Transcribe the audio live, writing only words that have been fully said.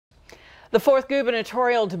The fourth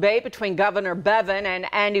gubernatorial debate between Governor Bevin and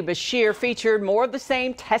Andy Beshear featured more of the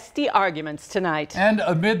same testy arguments tonight. And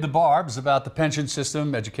amid the barbs about the pension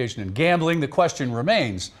system, education, and gambling, the question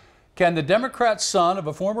remains, can the Democrat son of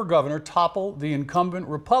a former governor topple the incumbent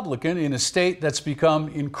Republican in a state that's become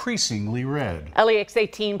increasingly red? LEX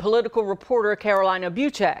 18 political reporter Carolina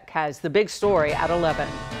Buchek has the big story at 11.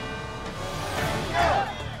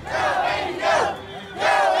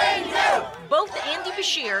 Both Andy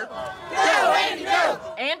Beshear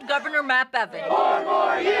and Governor Matt Bevin 4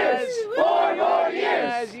 more years! 4 more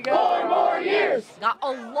years! 4 more years! got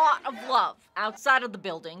a lot of love outside of the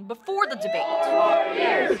building before the debate. 4 more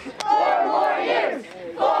years! 4 more years!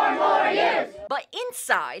 4 more years! But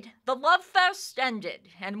inside, the love fest ended,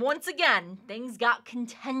 and once again, things got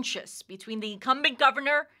contentious between the incumbent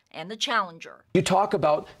governor and the challenger. You talk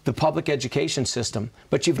about the public education system,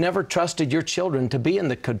 but you've never trusted your children to be in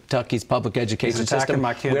the Kentucky's public education system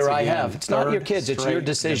my kids where I again. have. It's not your kids, it's your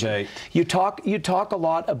decision. Debate. You talk a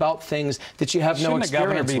lot about things that you have no experience with.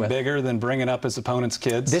 Shouldn't the governor be bigger than bringing up his opponent's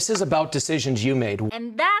kids? This is about decisions you made.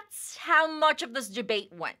 And that's how much of this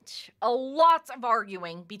debate went. A lot of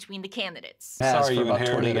arguing between the candidates. Sorry you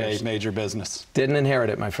inherited a major business. Didn't inherit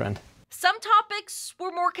it, my friend. Some topics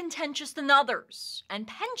were more contentious than others, and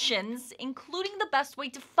pensions, including the best way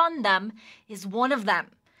to fund them, is one of them.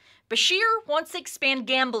 Beshear wants to expand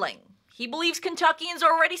gambling. He believes Kentuckians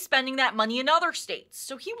are already spending that money in other states,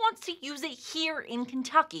 so he wants to use it here in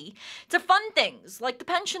Kentucky to fund things like the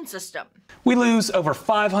pension system. We lose over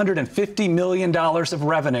 $550 million of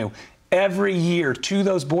revenue every year to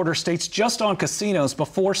those border states just on casinos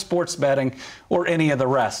before sports betting or any of the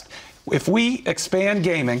rest. If we expand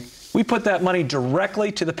gaming, we put that money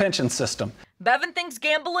directly to the pension system. Bevin thinks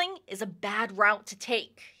gambling is a bad route to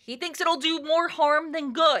take. He thinks it'll do more harm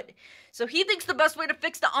than good. So he thinks the best way to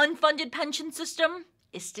fix the unfunded pension system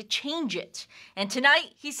is to change it. And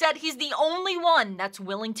tonight, he said he's the only one that's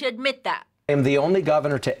willing to admit that. I'm the only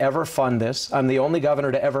governor to ever fund this. I'm the only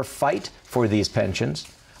governor to ever fight for these pensions.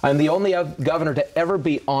 I'm the only governor to ever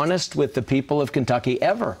be honest with the people of Kentucky,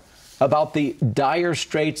 ever, about the dire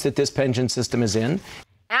straits that this pension system is in.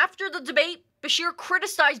 After the debate, Beshear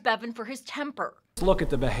criticized Bevin for his temper. Look at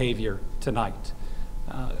the behavior tonight.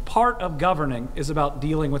 Part of governing is about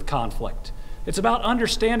dealing with conflict. It's about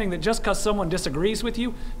understanding that just because someone disagrees with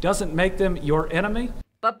you doesn't make them your enemy.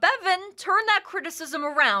 But Bevin turned that criticism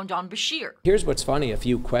around on Beshear. Here's what's funny. If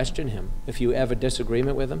you question him, if you have a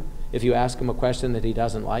disagreement with him, if you ask him a question that he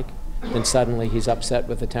doesn't like, then suddenly he's upset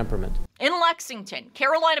with the temperament. In Lexington,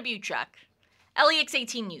 Carolina Buchek, LEX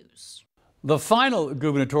 18 News. The final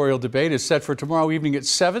gubernatorial debate is set for tomorrow evening at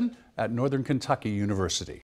 7 at Northern Kentucky University.